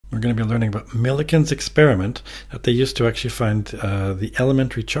We're going to be learning about Millikan's experiment that they used to actually find the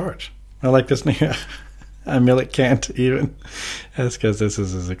elementary charge. I like this name. Millikan even. That's because this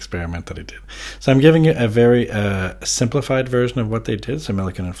is his experiment that he did. So I'm giving you a very simplified version of what they did. So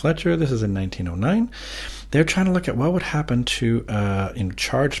Millikan and Fletcher, this is in 1909. They're trying to look at what would happen to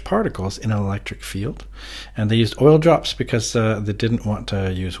charged particles in an electric field. And they used oil drops because they didn't want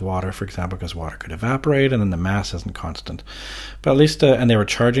to use water, for example, because water could evaporate and then the mass isn't constant. But at least, and they were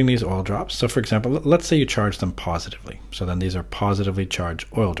charging these oil drops. So for example, let's say you charge them positively. So then these are positively charged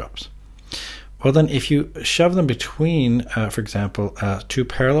oil drops. Well, then if you shove them between, for example, two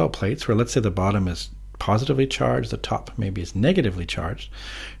parallel plates where let's say the bottom is positively charged, the top maybe is negatively charged,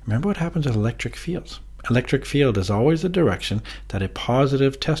 remember what happens with electric fields. Electric field is always the direction that a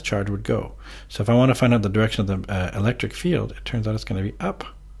positive test charge would go. So if I want to find out the direction of the electric field, it turns out it's going to be up.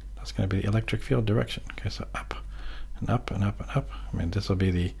 That's going to be the electric field direction. Okay, so up and up and up and up. I mean, this will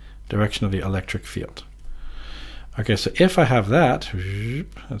be the direction of the electric field. Okay, so if I have that,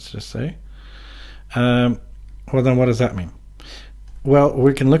 let's just say, well then what does that mean? Well,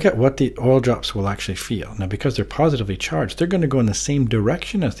 we can look at what the oil drops will actually feel. Now, because they're positively charged, they're going to go in the same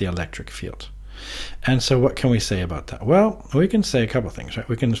direction as the electric field. And so what can we say about that? Well, we can say a couple of things, right?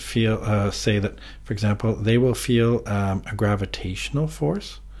 We can say that, for example, they will feel a gravitational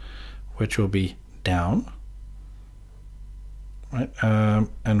force, which will be down, right?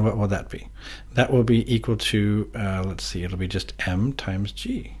 And what will that be? That will be equal to, let's see, it'll be just m times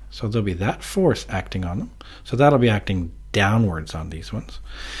g. So there'll be that force acting on them. So that'll be acting downwards on these ones.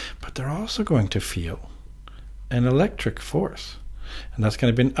 But they're also going to feel an electric force. And that's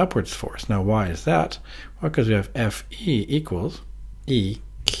going to be an upwards force. Now, why is that? Well, because we have Fe equals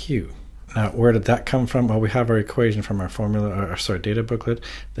EQ. Now, where did that come from? Well, we have our equation from our formula, or sorry, data booklet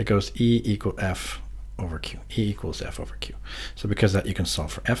that goes E equal F over Q. E equals F over Q. So because of that, you can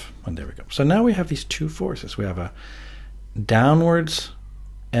solve for F, and there we go. So now we have these two forces. We have a downwards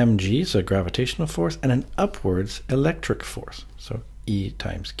mg, so a gravitational force, and an upwards electric force, so E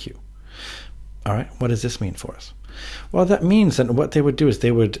times Q. All right, what does this mean for us? Well, that means that what they would do is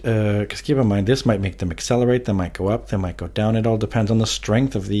they would, because keep in mind, this might make them accelerate, they might go up, they might go down. It all depends on the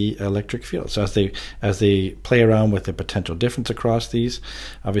strength of the electric field. So as they play around with the potential difference across these,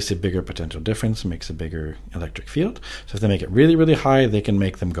 obviously bigger potential difference makes a bigger electric field. So if they make it really, really high, they can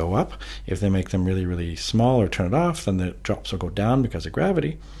make them go up. If they make them really, really small or turn it off, then the drops will go down because of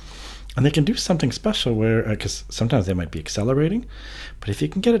gravity. And they can do something special where, because sometimes they might be accelerating, but if you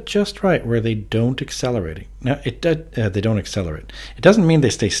can get it just right where they don't accelerate. Now, they don't accelerate. It doesn't mean they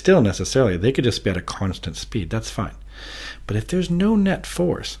stay still necessarily. They could just be at a constant speed. That's fine. But if there's no net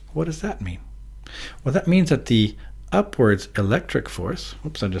force, what does that mean? Well, that means that the upwards electric force,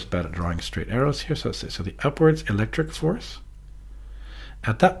 whoops, I'm just bad at drawing straight arrows here. So the upwards electric force,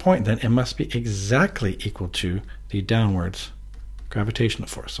 at that point, then it must be exactly equal to the downwards gravitational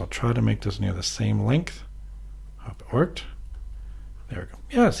force. So I'll try to make this near the same length. Hope it worked. There we go.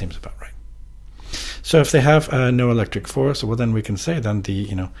 Yeah, it seems about right. So if they have no electric force, well then we can say then the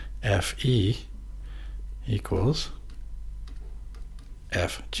Fe equals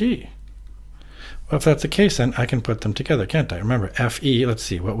Fg. Well, if that's the case, then I can put them together, can't I? Remember, Fe, let's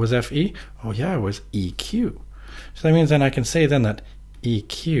see, what was Fe? Oh yeah, it was Eq. So that means then I can say then that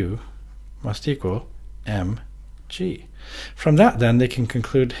Eq must equal mg. From that, then, they can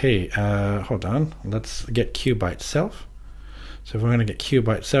conclude, hey, hold on, let's get Q by itself. So if we're going to get Q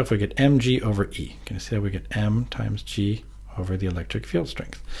by itself, we get mg over E. Can you see that we get m times g over the electric field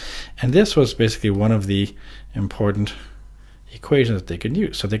strength? And this was basically one of the important equations that they could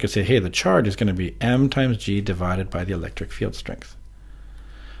use. So they could say, hey, the charge is going to be m times g divided by the electric field strength.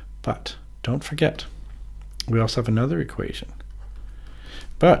 But don't forget, we also have another equation.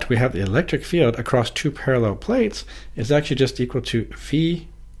 But we have the electric field across two parallel plates is actually just equal to V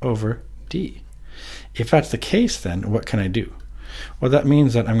over D. If that's the case, then what can I do? Well, that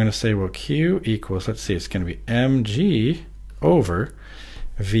means that I'm going to say, well, Q equals, let's see, it's going to be mg over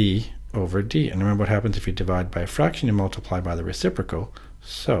V over D. And remember what happens if you divide by a fraction, you multiply by the reciprocal.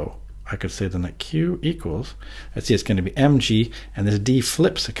 So I could say then that Q equals, let's see, it's going to be mg, and this D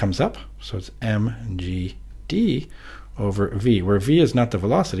flips, it comes up. So it's mgd over V, where V is not the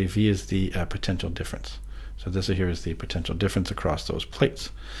velocity, V is the potential difference. So this here is the potential difference across those plates.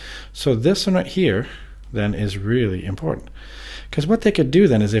 So this one right here then is really important, because what they could do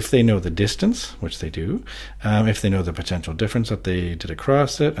then is, if they know the distance, which they do, if they know the potential difference that they did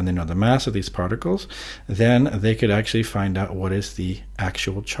across it, and they know the mass of these particles, then they could actually find out what is the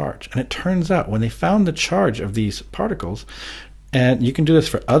actual charge. And it turns out when they found the charge of these particles, and you can do this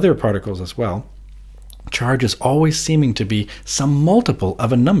for other particles as well, charge is always seeming to be some multiple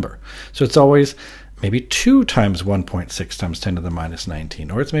of a number. So it's always maybe 2 times 1.6 times 10 to the minus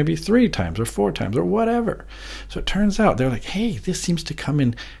 19, or it's maybe 3 times or 4 times or whatever. So it turns out they're like, hey, this seems to come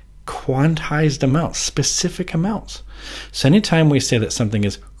in quantized amounts, specific amounts. So anytime we say that something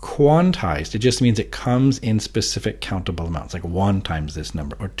is quantized, it just means it comes in specific countable amounts, like 1 times this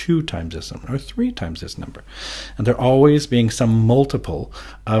number, or 2 times this number, or 3 times this number. And they're always being some multiple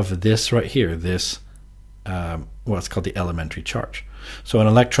of this right here, this what's called the elementary charge. So an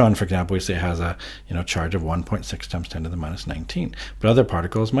electron, for example, we say has a charge of 1.6 times 10 to the minus 19. But other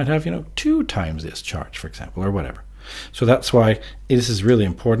particles might have 2 times this charge, for example, or whatever. So that's why this is really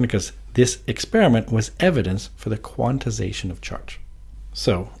important, because this experiment was evidence for the quantization of charge.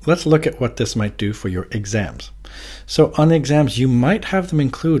 So let's look at what this might do for your exams. So on the exams, you might have them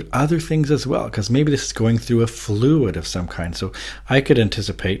include other things as well, because maybe this is going through a fluid of some kind. So I could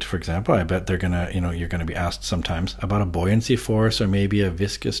anticipate, for example, I bet they're gonna, you're gonna be asked sometimes about a buoyancy force or maybe a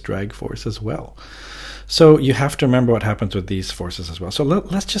viscous drag force as well. So you have to remember what happens with these forces as well. So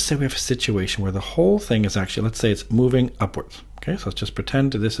let's just say we have a situation where the whole thing is actually, let's say it's moving upwards. Okay, so let's just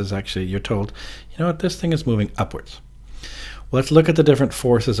pretend this is actually, you're told, this thing is moving upwards. Let's look at the different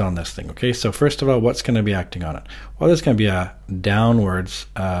forces on this thing. Okay, so first of all, what's going to be acting on it? Well, there's going to be a downwards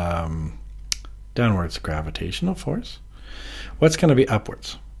gravitational force. What's going to be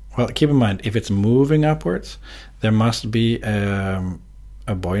upwards? Well, keep in mind, if it's moving upwards, there must be a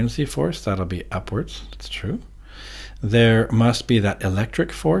buoyancy force. That'll be upwards. That's true. There must be that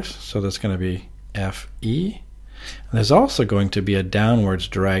electric force. So there's going to be Fe. And there's also going to be a downwards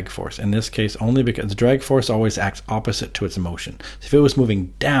drag force. In this case, only because the drag force always acts opposite to its motion. So if it was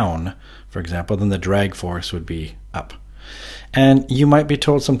moving down, for example, then the drag force would be up. And you might be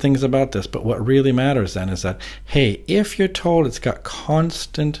told some things about this, but what really matters then is that, hey, if you're told it's got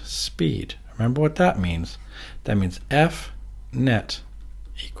constant speed, remember what that means? That means F net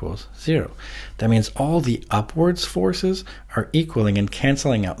equals 0. That means all the upwards forces are equaling and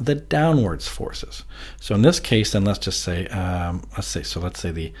canceling out the downwards forces. So in this case, then let's just say, let's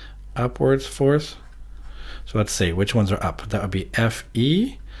say the upwards force. So let's say which ones are up. That would be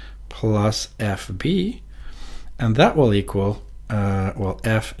Fe plus Fb, and that will equal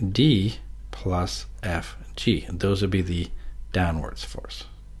Fd plus Fg. And those would be the downwards force.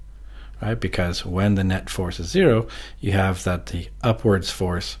 Right? Because when the net force is 0, you have that the upwards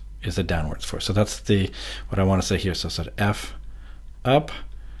force is the downwards force. So that's what I want to say here. So F up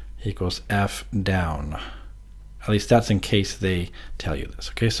equals F down. At least that's in case they tell you this.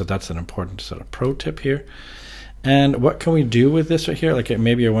 Okay, so that's an important sort of pro tip here. And what can we do with this right here? Like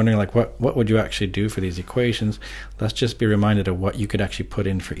maybe you're wondering, like, what would you actually do for these equations? Let's just be reminded of what you could actually put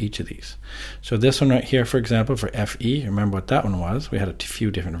in for each of these. So this one right here, for example, for Fe, remember what that one was? We had a few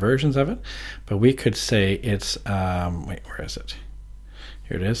different versions of it, but we could say it's, wait, where is it?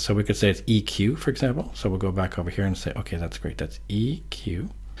 Here it is. So we could say it's EQ, for example. So we'll go back over here and say, okay, that's great. That's EQ.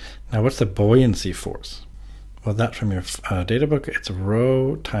 Now, what's the buoyancy force? Well, that from your data book, it's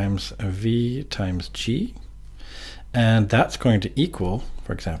rho times V times G. And that's going to equal,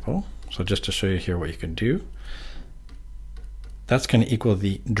 for example, so just to show you here what you can do, that's going to equal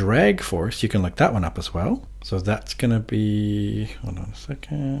the drag force. You can look that one up as well. So that's going to be, hold on a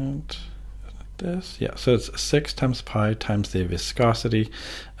second, this, yeah, so it's 6 times pi times the viscosity,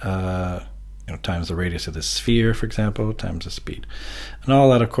 times the radius of the sphere, for example, times the speed. And all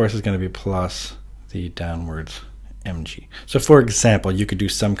that, of course, is going to be plus the downwards mg. So for example, you could do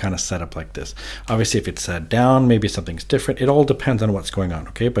some kind of setup like this. Obviously, if it's down, maybe something's different. It all depends on what's going on,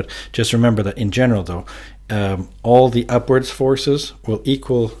 okay? But just remember that in general, though, all the upwards forces will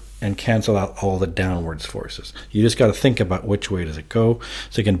equal and cancel out all the downwards forces. You just got to think about which way does it go.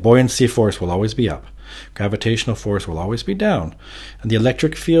 So again, buoyancy force will always be up. Gravitational force will always be down. And the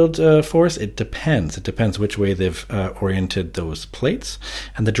electric field force, it depends. It depends which way they've oriented those plates.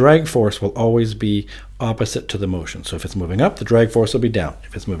 And the drag force will always be opposite to the motion. So if it's moving up, the drag force will be down.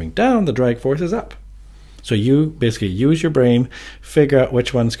 If it's moving down, the drag force is up. So you basically use your brain, figure out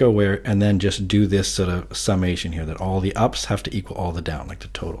which ones go where, and then just do this sort of summation here, that all the ups have to equal all the down, like the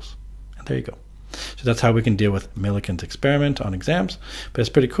totals. And there you go. So that's how we can deal with Millikan's experiment on exams. But it's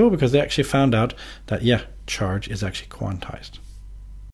pretty cool because they actually found out that, yeah, charge is actually quantized.